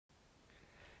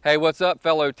Hey, what's up,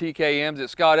 fellow TKMs?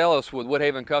 It's Scott Ellis with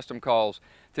WoodHaven Custom Calls.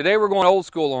 Today we're going old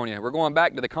school on you. We're going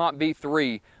back to the Comp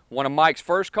V3, one of Mike's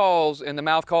first calls in the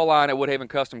mouth call line at WoodHaven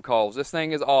Custom Calls. This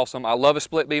thing is awesome. I love a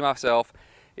split bee myself.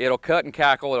 It'll cut and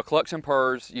cackle, it'll cluck some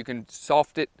purrs. You can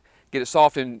get it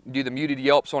soft and do the muted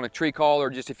yelps on a tree call,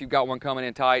 or just if you've got one coming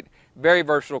in tight. Very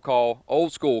versatile call,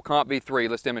 old school, Comp V3.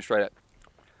 Let's demonstrate it.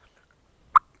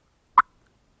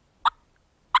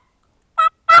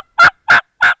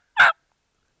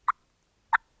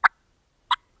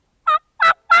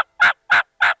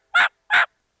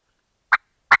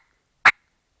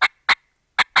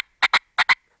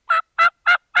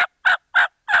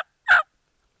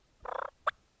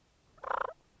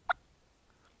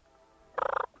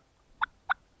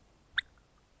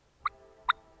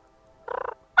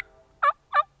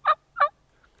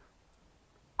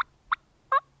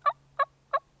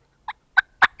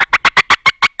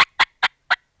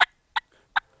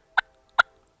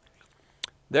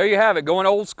 There you have it, going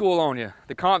old school on you.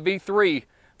 The Comp V3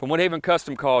 from WoodHaven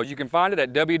Custom Calls. You can find it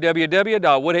at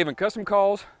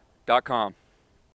www.woodhavencustomcalls.com.